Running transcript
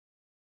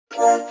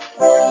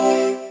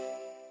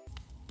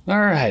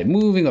Alright,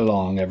 moving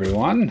along,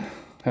 everyone.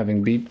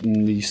 Having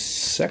beaten the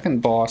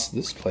second boss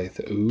this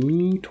playthrough.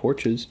 Ooh,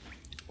 torches.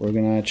 We're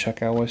gonna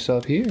check out what's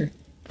up here.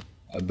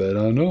 I bet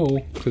I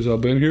know, because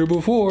I've been here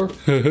before.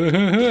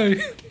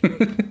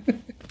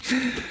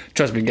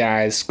 Trust me,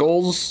 guys,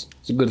 skulls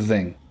is a good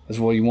thing. That's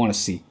what you want to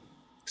see.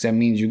 Because that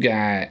means you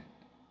got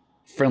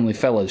friendly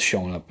fellas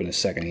showing up in a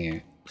second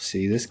here.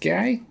 See this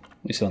guy?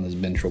 Let me sit on this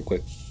bench real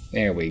quick.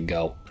 There we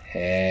go.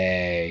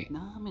 Hey.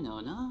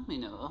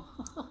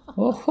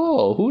 Oh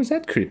ho, who is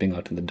that creeping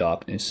out in the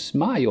darkness?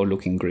 My, you're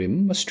looking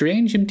grim. A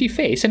strange empty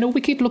face and a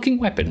wicked looking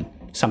weapon.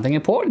 Something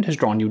important has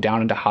drawn you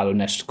down into Hollow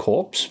Nest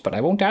Corpse, but I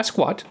won't ask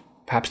what.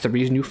 Perhaps the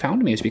reason you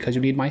found me is because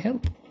you need my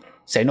help.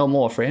 Say no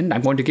more, friend.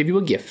 I'm going to give you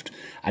a gift.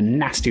 A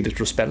nasty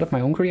little spell of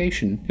my own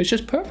creation. It's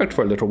just perfect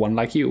for a little one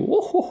like you.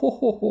 Oh ho ho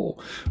ho ho.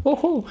 Oh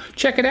ho,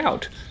 check it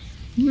out.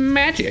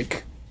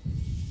 Magic.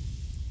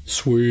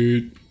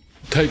 Sweet.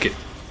 Take it.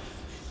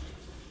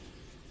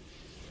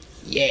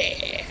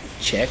 Yeah,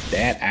 check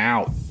that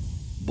out.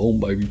 Boom,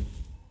 baby.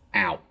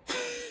 Ow.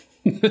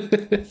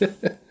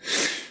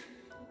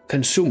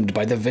 Consumed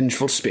by the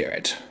vengeful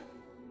spirit.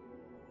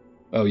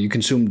 Oh, you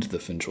consumed the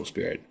vengeful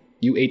spirit.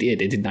 You ate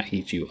it, it did not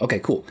eat you. Okay,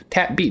 cool.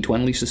 Tap B to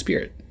unleash the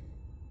spirit.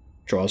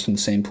 Draws from the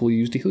same pool you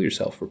used to heal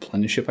yourself.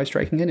 Replenish it by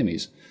striking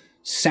enemies.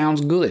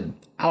 Sounds good.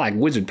 I like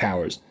wizard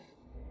powers.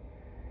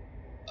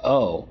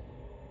 Oh.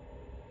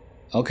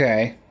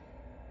 Okay.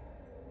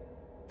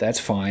 That's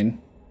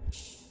fine.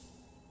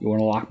 You want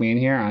to lock me in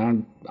here? I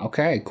don't...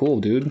 Okay, cool,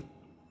 dude.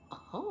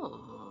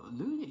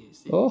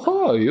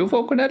 Oh, you've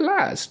woken at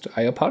last.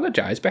 I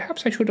apologize.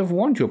 Perhaps I should have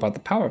warned you about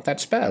the power of that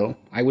spell.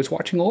 I was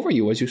watching over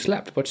you as you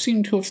slept, but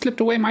seemed to have slipped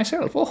away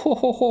myself. Oh, ho,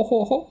 ho, ho,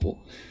 ho, ho.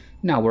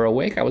 Now we're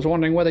awake, I was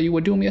wondering whether you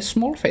would do me a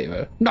small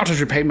favor. Not as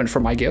repayment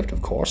for my gift,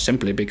 of course,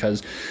 simply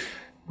because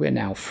we're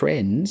now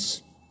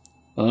friends.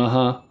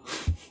 Uh-huh.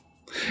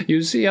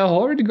 You see, a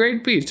horrid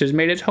great beast has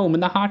made its home in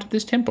the heart of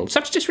this temple.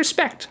 Such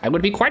disrespect! I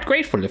would be quite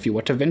grateful if you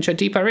were to venture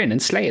deeper in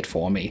and slay it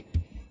for me.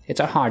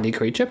 It's a hardy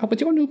creature, but with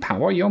your new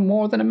power, you're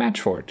more than a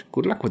match for it.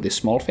 Good luck with this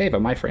small favor,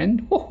 my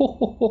friend. Ho, ho,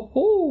 ho, ho,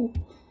 ho.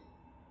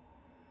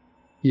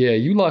 Yeah,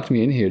 you locked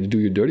me in here to do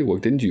your dirty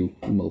work, didn't you,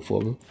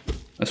 motherfucker?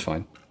 That's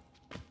fine.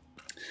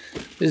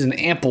 This is an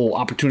ample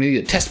opportunity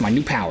to test my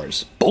new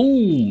powers.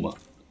 Boom!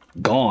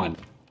 Gone.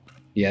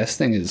 Yeah, this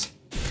thing is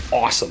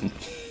awesome.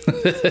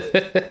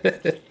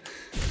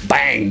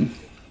 Bang!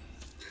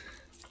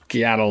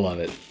 Gotta love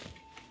it.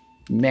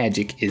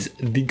 Magic is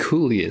the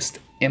coolest.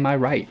 Am I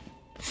right?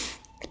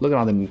 Look at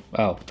all them.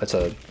 Oh, that's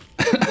a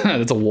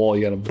that's a wall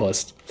you gotta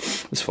bust.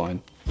 That's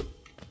fine.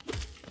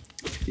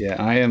 Yeah,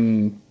 I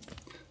am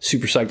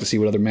super psyched to see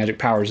what other magic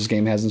powers this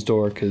game has in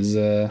store, because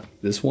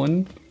this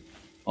one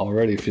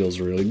already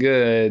feels really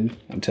good.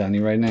 I'm telling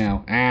you right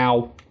now.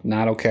 Ow!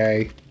 Not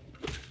okay.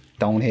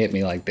 Don't hit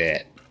me like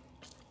that.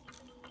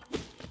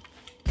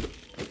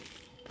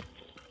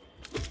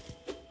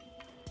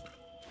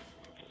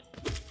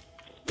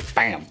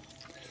 Bam!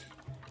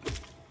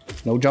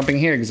 No jumping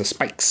here because of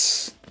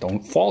spikes.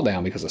 Don't fall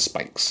down because of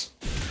spikes.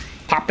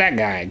 Pop that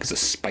guy because of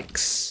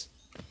spikes.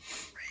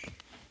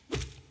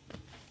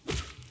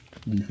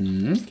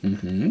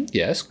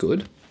 Yes,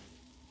 good.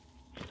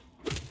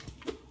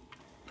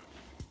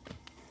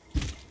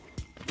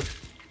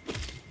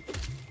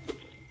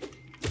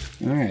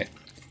 Alright.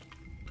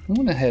 I'm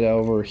gonna head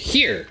over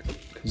here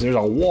because there's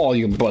a wall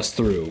you can bust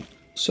through.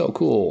 So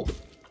cool.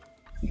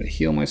 I'm gonna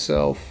heal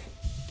myself.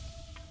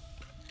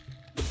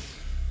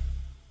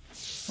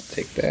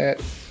 Take that,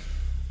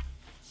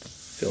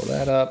 fill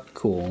that up,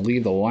 cool.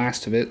 Leave the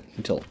last of it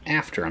until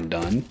after I'm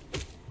done.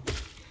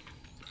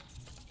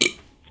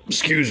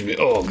 Excuse me,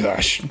 oh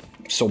gosh,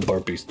 so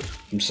burpy.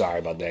 I'm sorry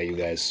about that, you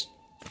guys.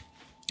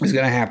 It's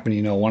gonna happen,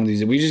 you know, one of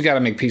these. We just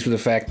gotta make peace with the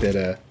fact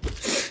that,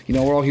 you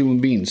know, we're all human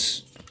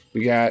beings.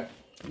 We got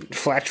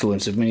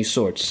flatulence of many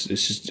sorts.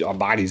 It's just our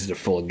bodies are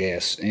full of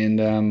gas.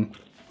 And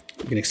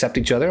we can accept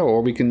each other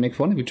or we can make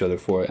fun of each other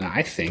for it. And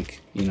I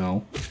think, you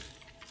know,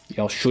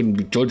 y'all shouldn't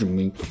be judging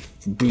me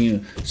for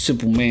being a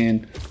simple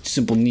man,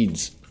 simple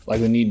needs. Like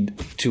the need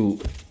to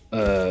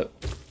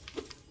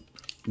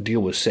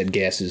deal with said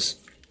gases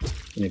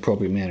in the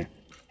appropriate manner.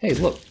 Hey,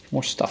 look,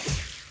 more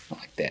stuff. I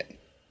like that.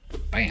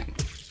 Bam.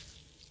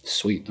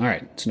 Sweet.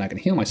 Alright, so now I can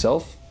heal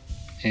myself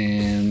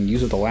and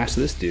use up the last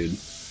of this dude.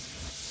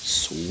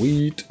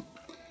 Sweet.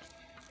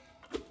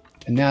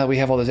 And now that we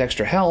have all this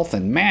extra health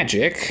and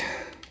magic,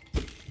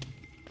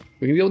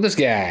 we can deal with this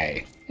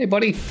guy. Hey,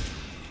 buddy.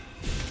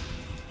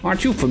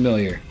 Aren't you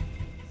familiar?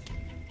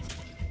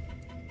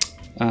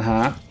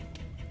 Uh-huh.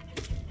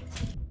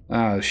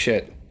 Oh,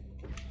 shit.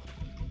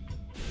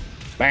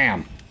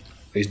 Bam.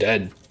 He's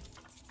dead.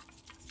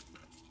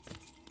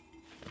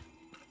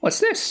 What's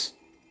this?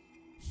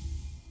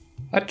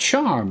 A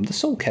charm. The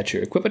soul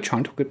catcher. Equip a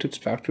charm to equip its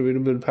factory with a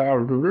bit of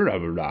power. Blah,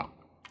 blah, blah.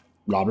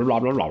 Blah, blah, blah,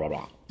 blah, blah,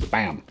 blah.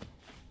 Bam.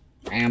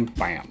 Bam,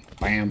 bam,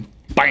 bam,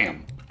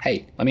 bam.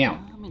 Hey, let me out.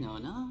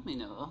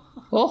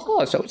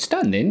 Oh, so it's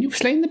done then. You've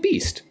slain the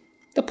beast.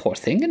 The poor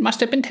thing, it must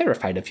have been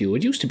terrified of you.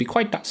 It used to be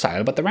quite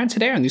docile, but the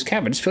rancid air in these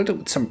caverns filled it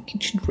with some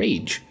ancient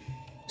rage.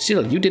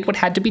 Still, you did what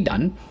had to be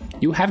done.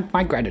 You have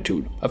my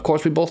gratitude. Of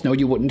course, we both know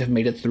you wouldn't have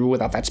made it through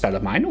without that spell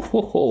of mine.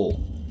 Ho ho.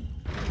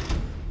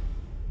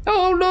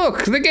 Oh,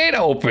 look, the gate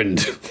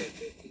opened.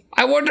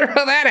 I wonder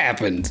how that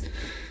happened.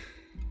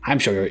 I'm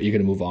sure you're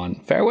going to move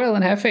on. Farewell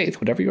and have faith.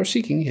 Whatever you're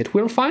seeking, it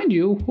will find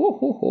you. Ho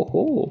ho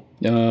ho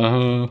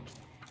ho.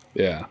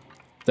 Yeah.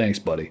 Thanks,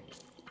 buddy.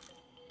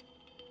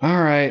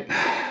 All right.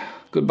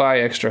 Goodbye,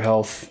 extra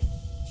health.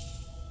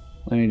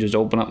 Let me just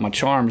open up my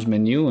charms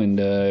menu and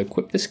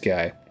equip this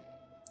guy.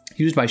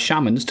 Used by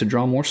shamans to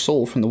draw more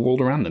soul from the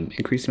world around them.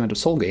 Increase the amount of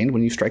soul gained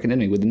when you strike an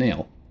enemy with a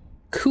nail.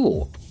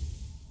 Cool.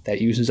 That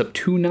uses up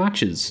 2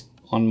 notches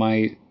on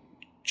my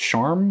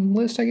charm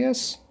list, I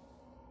guess.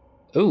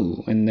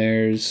 Ooh, and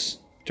there's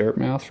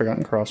Dirtmouth,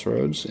 Forgotten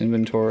Crossroads,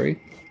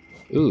 inventory.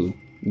 Ooh,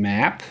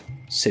 map,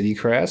 city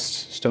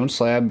crest, stone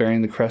slab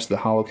bearing the crest of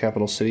the hollow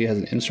capital city. Has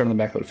an insert on the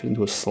back that would fit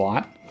into a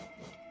slot.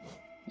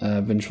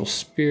 Vengeful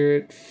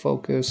spirit,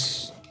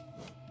 focus,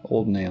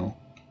 old nail.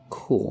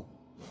 Cool.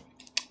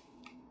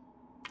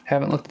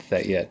 Haven't looked at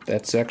that yet.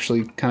 That's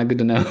actually kind of good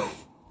to know.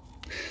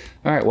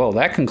 Alright, well,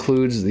 that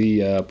concludes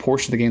the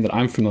portion of the game that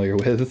I'm familiar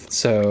with.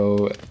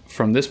 So,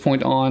 from this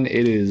point on,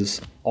 it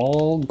is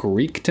all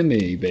Greek to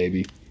me,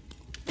 baby.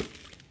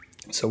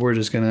 So we're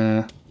just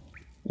gonna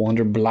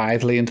wander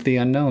blithely into the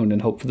unknown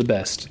and hope for the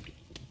best.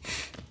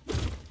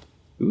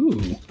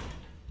 Ooh,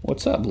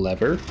 what's up,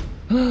 lever?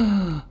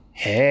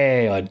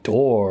 Hey, a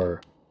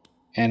door.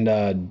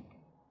 And,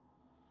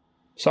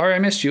 sorry I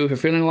missed you. If you're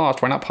feeling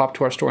lost, why not pop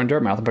to our store in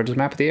Dirtmouth and purchase a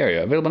map of the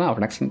area? Available now for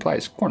an excellent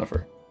price.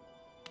 Conifer.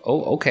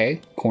 Oh,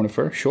 okay.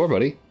 Conifer. Sure,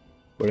 buddy.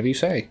 Whatever you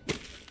say.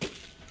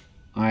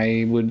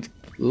 I would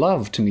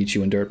love to meet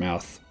you in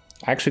Dirtmouth.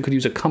 I actually could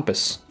use a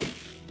compass.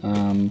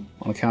 On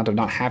account of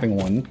not having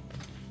one.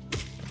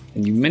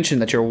 And you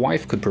mentioned that your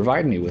wife could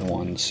provide me with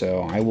one,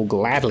 so I will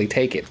gladly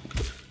take it.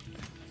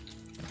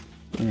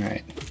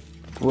 Alright.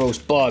 Gross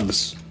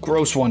bugs.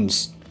 Gross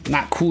ones.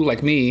 Not cool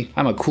like me.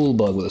 I'm a cool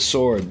bug with a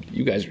sword.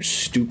 You guys are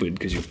stupid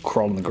because you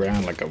crawl on the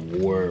ground like a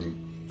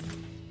worm.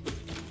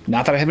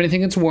 Not that I have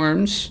anything against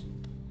worms.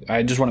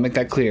 I just want to make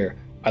that clear.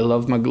 I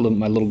love my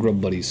little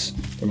grub buddies.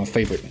 They're my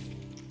favorite.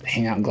 They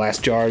hang out in glass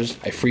jars.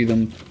 I free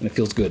them, and it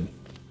feels good.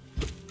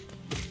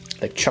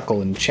 They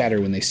chuckle and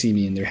chatter when they see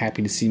me, and they're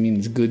happy to see me, and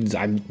it's good.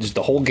 Just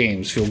the whole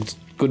game feels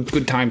good.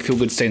 Good time, feel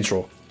good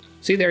central.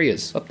 See, there he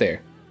is, up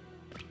there.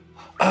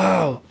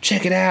 Oh,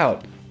 check it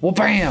out. Well,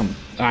 bam!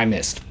 I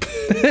missed.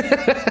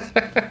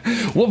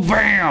 Well,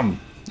 bam!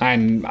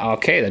 I'm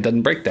okay. That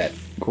doesn't break that.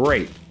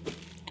 Great.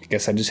 I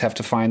guess I just have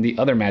to find the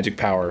other magic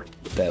power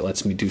that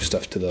lets me do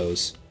stuff to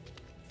those.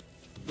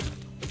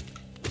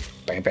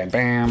 Bam, bam,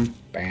 bam,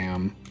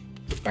 bam,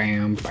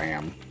 bam,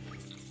 bam.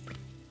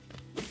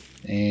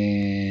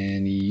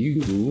 And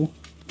you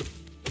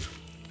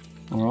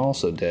are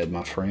also dead,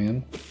 my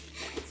friend.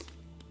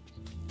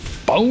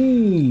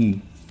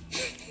 Boom!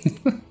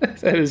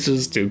 That is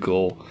just too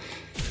cool.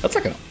 That's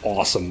like an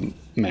awesome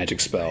magic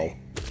spell.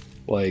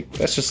 Like,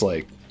 that's just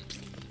like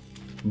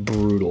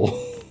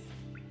brutal.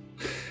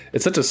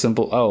 It's such a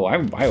simple... Oh,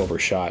 I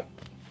overshot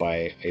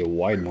by a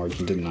wide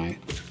margin, didn't I?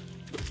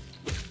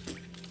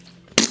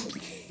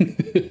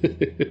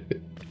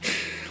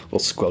 Little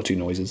squelchy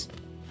noises.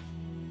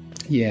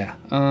 Yeah,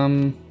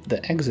 the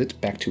exit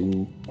back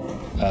to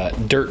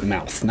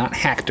Dirtmouth, not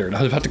Hack Dirt.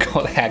 I was about to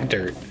call it Hack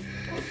Dirt.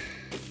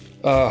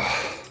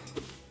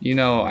 You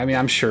know, I mean,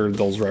 I'm sure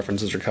those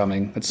references are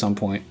coming at some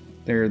point.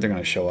 They're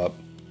gonna show up.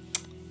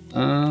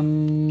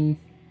 The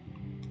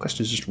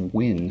question is just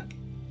when.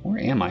 Where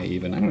am I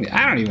even? I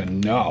don't even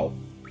know.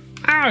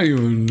 I don't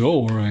even know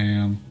where I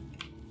am.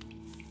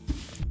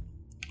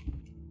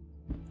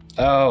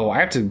 Oh,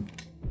 I have to...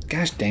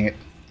 Gosh dang it.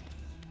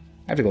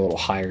 I have to go a little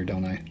higher,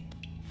 don't I?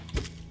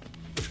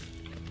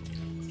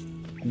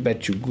 I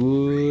bet you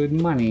good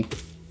money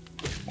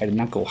I did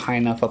not go high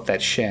enough up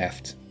that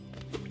shaft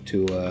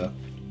to,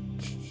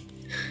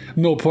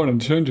 no pun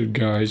intended,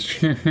 guys.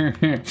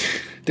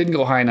 Didn't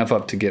go high enough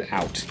up to get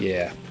out,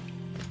 yeah.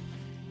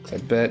 I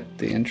bet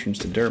the entrance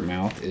to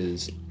Dirtmouth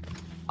is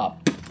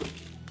up.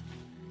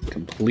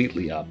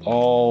 Completely up.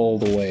 All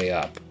the way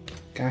up.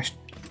 Gosh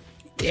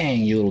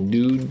dang, you little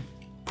dude.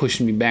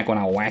 Pushing me back when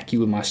I whack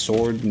you with my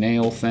sword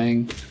nail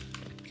thing.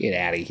 Get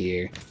out of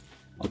here.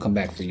 I'll come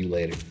back for you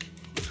later.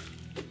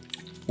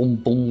 Boom,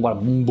 boom, wada,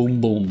 boom, boom,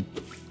 boom.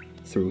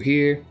 Through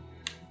here.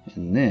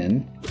 And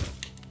then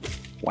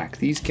whack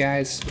these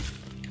guys.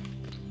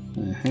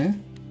 Uh-huh.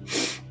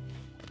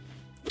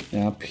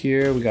 Up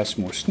here, we got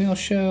some more snail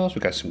shells,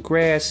 we got some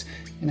grass,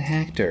 and a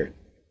hack dirt.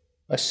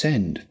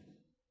 Ascend.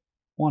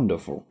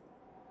 Wonderful.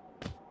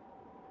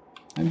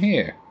 I'm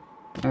here.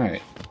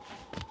 Alright.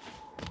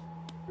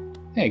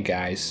 Hey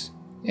guys,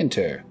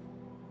 enter.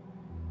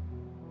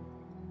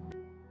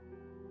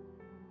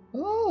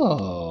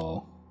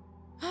 Oh.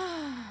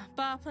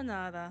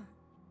 Bapanada.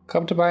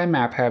 Come to buy a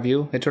map, have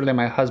you? It's really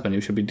my husband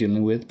you should be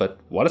dealing with, but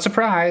what a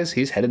surprise!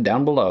 He's headed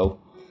down below.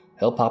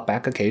 He'll pop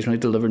back occasionally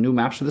to deliver new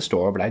maps to the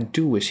store, but I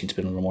do wish he'd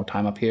spend a little more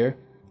time up here.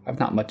 I've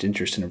not much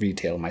interest in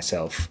retail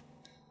myself.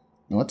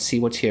 Now let's see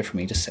what's here for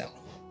me to sell.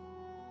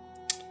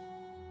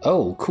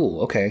 Oh,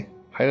 cool, okay.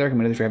 Highly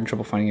recommended if you're having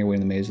trouble finding your way in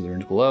the maze of the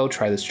rooms below,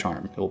 try this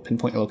charm. It will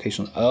pinpoint your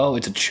location. Oh,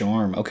 it's a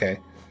charm, okay.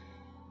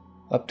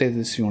 Update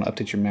this if you want to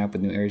update your map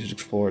with new areas to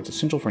explore. It's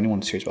essential for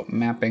anyone serious about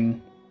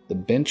mapping. The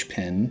bench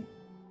pin.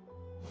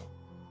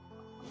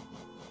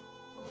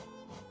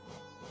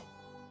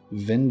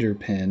 Vendor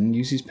pin.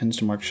 Use these pins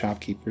to mark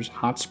shopkeepers.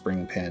 Hot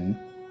spring pin.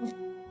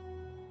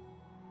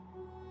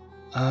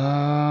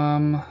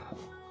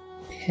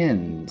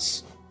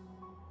 Pins.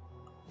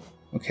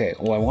 Okay,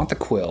 well I want the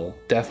quill.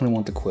 Definitely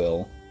want the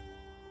quill.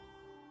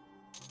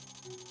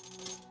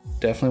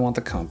 Definitely want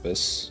the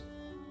compass.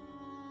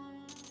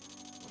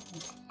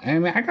 I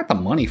mean, I got the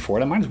money for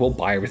it. I might as well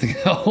buy everything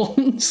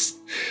else.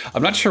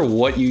 I'm not sure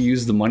what you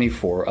use the money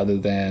for other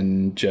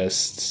than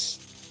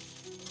just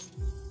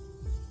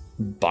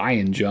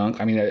buying junk.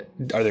 I mean,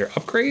 are there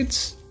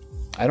upgrades?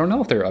 I don't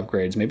know if there are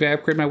upgrades. Maybe I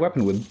upgrade my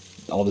weapon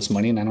with all this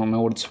money and I don't know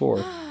what it's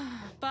for.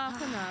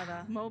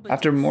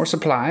 After more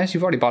supplies,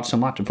 you've already bought so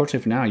much.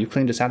 Unfortunately for now, you've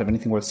cleaned us out of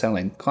anything worth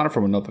selling.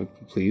 Conifer will not be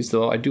pleased,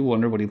 though I do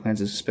wonder what he plans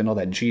to spend all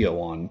that geo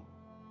on.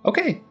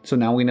 Okay, so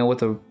now we know what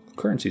the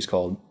currency is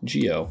called.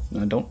 Geo.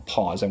 No, don't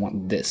pause, I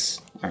want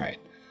this. Alright.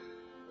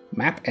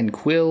 Map and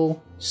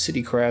quill,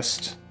 city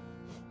crest,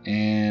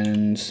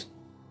 and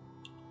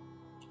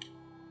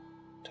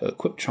to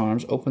equip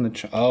charms, open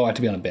the oh, I have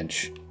to be on a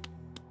bench.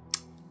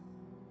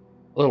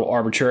 A little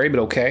arbitrary, but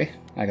okay.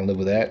 I can live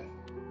with that.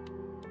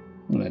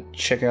 I'm gonna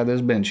check out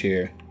this bench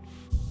here.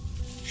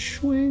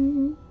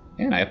 Swing.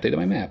 And I updated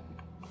my map.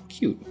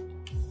 Cute.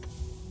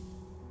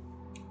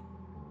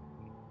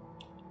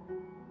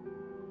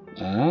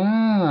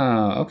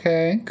 Ah,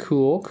 okay.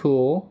 Cool,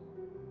 cool.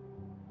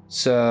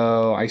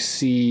 So I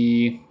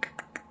see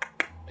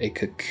a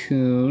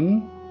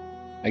cocoon.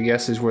 I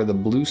guess is where the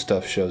blue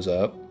stuff shows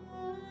up.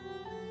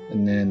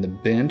 And then the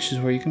bench is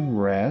where you can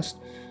rest.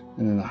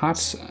 And then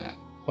the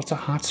what's a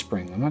hot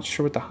spring? I'm not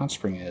sure what the hot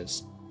spring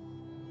is.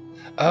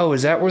 Oh,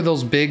 is that where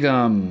those big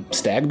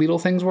stag beetle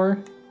things were?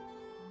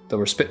 That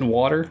were spitting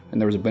water and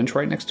there was a bench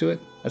right next to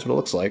it? That's what it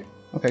looks like.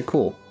 Okay,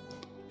 cool.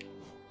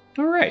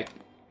 Alright.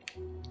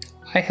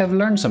 I have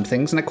learned some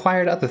things and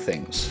acquired other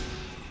things.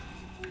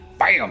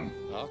 Bam!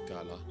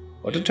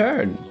 What a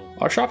turn.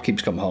 Our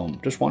shopkeep's come home.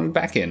 Just wandered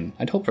back in.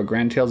 I'd hoped for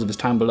grand tales of his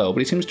time below, but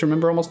he seems to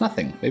remember almost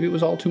nothing. Maybe it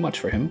was all too much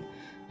for him.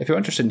 If you're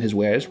interested in his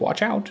wares,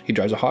 watch out. He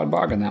drives a hard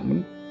bargain, that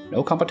one.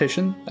 No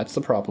competition. That's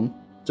the problem.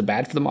 It's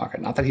bad for the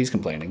market. Not that he's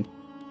complaining.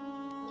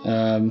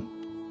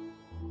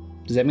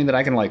 Does that mean that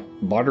I can, like,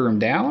 barter him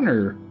down,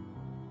 or?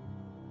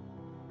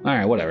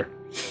 Alright, whatever.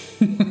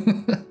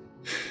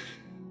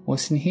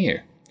 What's in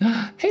here?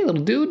 Hey,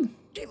 little dude.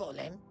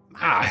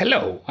 Ah,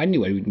 hello. I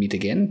knew I would meet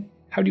again.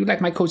 How do you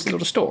like my cozy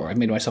little store? I've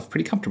made myself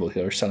pretty comfortable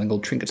here, selling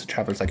old trinkets to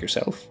travelers like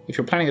yourself. If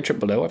you're planning a trip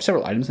below, I have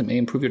several items that may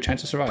improve your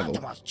chance of survival.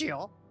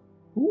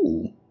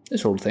 Ooh,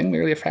 this old thing,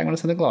 merely a fragment of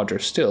something larger.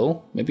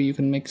 Still, maybe you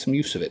can make some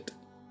use of it.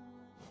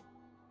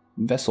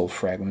 Vessel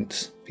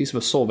fragment. Piece of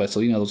a soul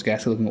vessel, you know those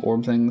ghastly looking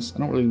orb things? I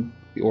don't really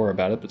the aura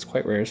about it, but it's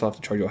quite rare, so I'll have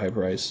to charge you a high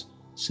price.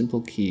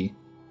 Simple key.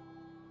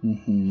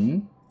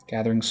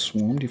 Gathering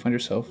swarm. Do you find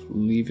yourself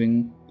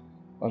leaving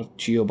a lot of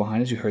geo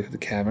behind as you hurry through the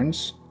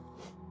caverns?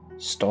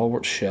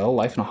 Stalwart shell.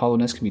 Life in a hollow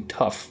nest can be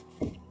tough.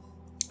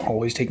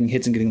 Always taking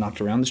hits and getting knocked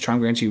around. This charm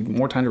grants you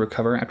more time to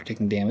recover after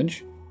taking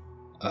damage.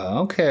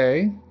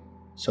 Okay.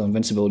 So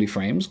invincibility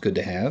frames, good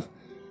to have.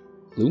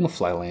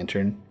 Lumafly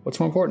lantern. What's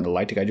more important, a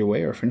light to guide your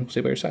way or a friend who will stay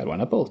by your side? Why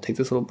not both? Take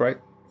this little bright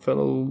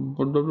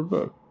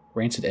fellow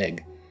rancid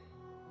egg.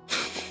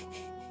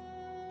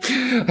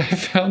 I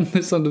found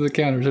this under the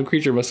counter. Some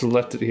creature must have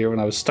left it here when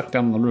I was stuck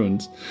down in the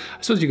ruins.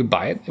 I suppose you could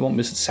buy it. It won't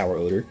miss its sour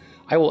odor.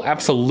 I will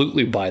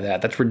absolutely buy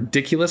that. That's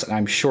ridiculous, and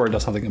I'm sure it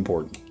does something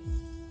important.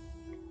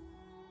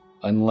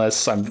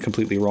 Unless I'm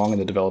completely wrong and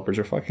the developers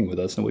are fucking with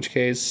us, in which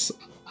case,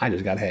 I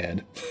just got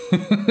had.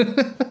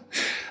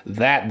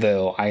 That,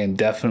 though, I am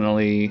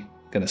definitely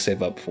going to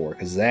save up for,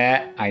 because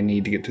that, I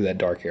need to get through that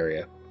dark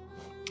area.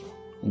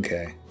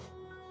 Okay.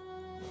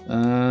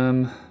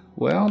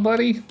 Well,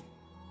 buddy,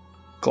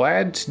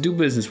 glad to do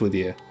business with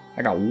you.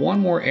 I got one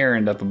more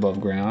errand up above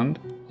ground,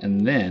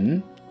 and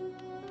then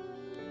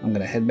I'm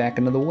going to head back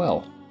into the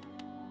well.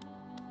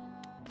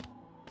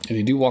 And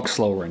you do walk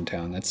slower in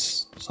town,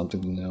 that's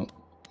something to note.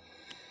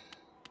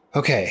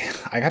 Okay,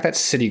 I got that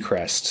city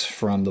crest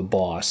from the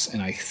boss,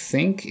 and I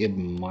think it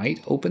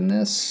might open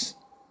this.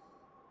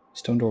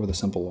 Stone door with a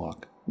simple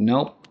lock.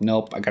 Nope,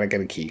 nope, I gotta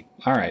get a key.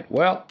 Alright,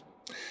 well,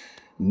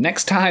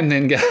 next time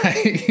then,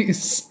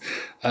 guys.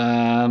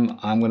 I'm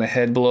gonna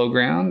head below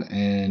ground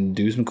and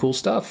do some cool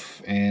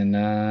stuff, and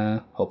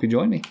hope you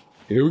join me.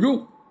 Here we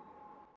go.